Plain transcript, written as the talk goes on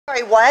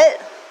Sorry, what?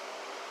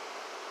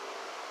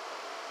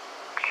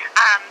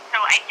 So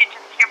I did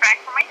just hear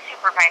back from my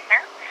supervisor,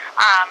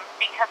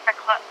 because the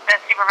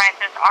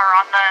supervisors are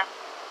on the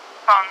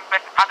phone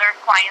with other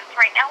clients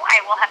right now. I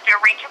will have to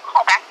arrange a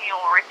callback. You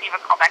will receive a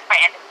callback by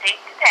end of day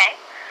today.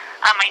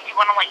 I do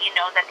want to let you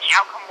know that the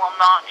outcome will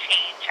not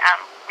change.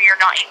 We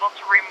are not able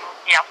to remove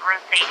the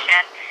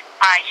authorization.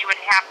 You would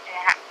have to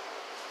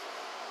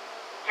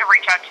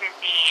reach out to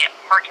the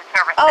merchant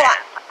services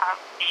of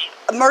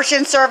the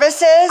merchant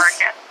services.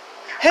 merchant.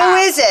 Who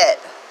is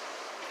it?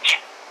 Yeah.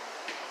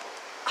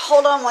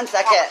 Hold on one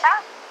second. What was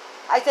that?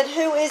 I said,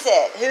 who is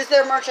it? Who's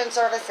their merchant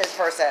services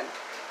person? I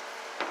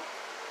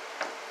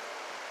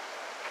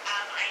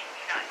do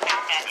not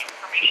have that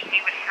information.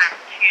 You would have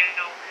to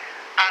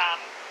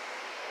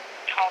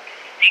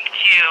speak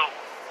to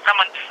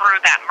someone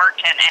through that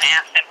merchant and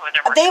ask them who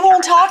their merchant They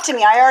won't services talk to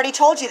me. I already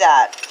told you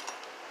that.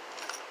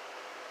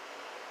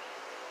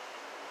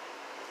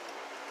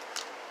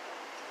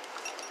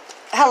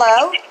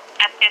 Hello?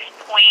 At this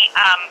point,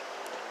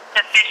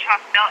 the fish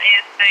hostel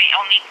is the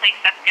only place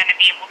that's going to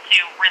be able to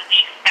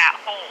release that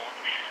hold.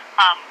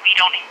 We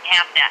don't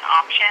have that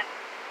option.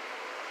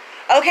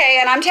 Okay,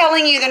 and I'm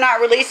telling you they're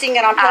not releasing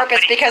it on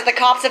purpose because the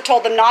cops have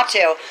told them not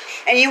to.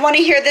 And you want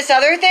to hear this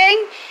other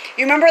thing?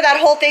 You remember that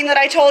whole thing that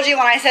I told you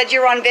when I said you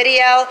were on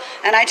video,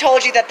 and I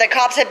told you that the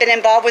cops had been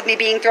involved with me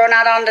being thrown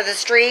out onto the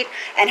street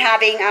and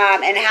having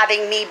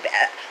me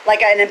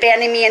and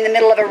abandoning me in the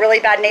middle of a really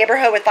bad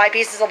neighborhood with 5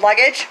 pieces of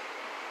luggage?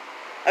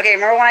 Okay,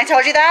 remember when I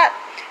told you that?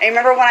 And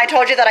remember when I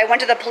told you that I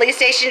went to the police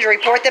station to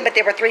report them, but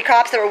there were 3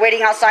 cops that were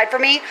waiting outside for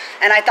me,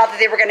 and I thought that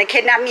they were going to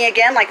kidnap me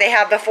again like they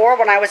have before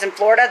when I was in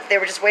Florida, that they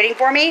were just waiting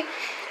for me?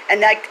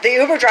 And the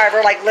Uber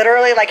driver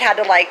literally had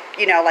to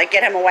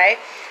get him away.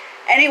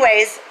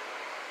 Anyways,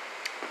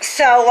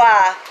 so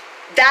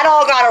that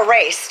all got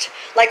erased.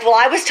 While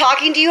I was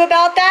talking to you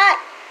about that,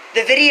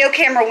 the video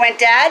camera went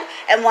dead,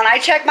 and when I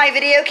checked my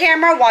video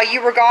camera while you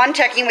were gone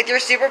checking with your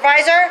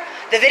supervisor,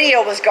 the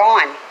video was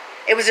gone.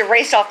 It was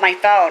erased off my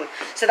phone.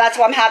 So that's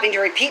why I'm having to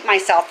repeat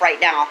myself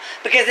right now,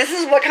 because this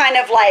is what kind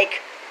of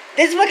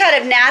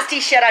nasty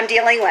shit I'm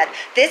dealing with.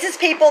 This is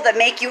people that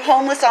make you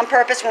homeless on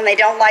purpose when they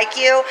don't like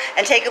you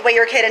and take away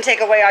your kid and take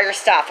away all your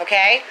stuff,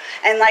 okay?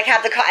 And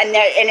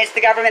and it's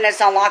the government and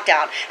it's on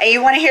lockdown. And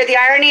you want to hear the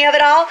irony of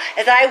it all?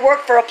 Is that I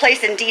work for a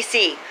place in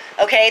DC,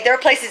 okay? Their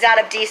place is out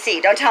of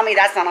DC. Don't tell me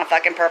that's not on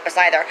fucking purpose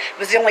either. It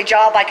was the only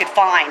job I could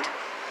find.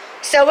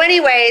 So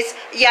anyways,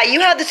 yeah,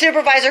 you have the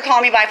supervisor call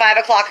me by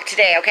 5 o'clock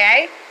today,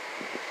 okay?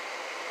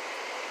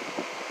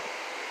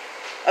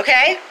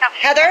 Okay?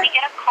 Heather? Let me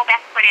get a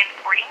callback put in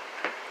for you.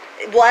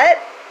 What?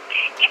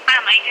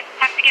 I just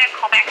have to get a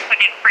callback put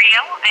in for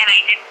you, and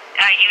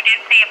you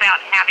did say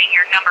about having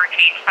your number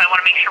changed, so I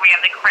want to make sure we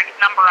have the correct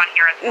number on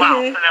here as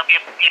well, so they'll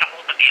be able to get a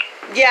hold of you.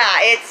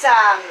 Yeah, it's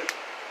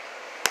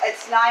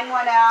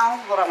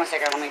 910. Hold on one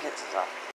second, let me get this off.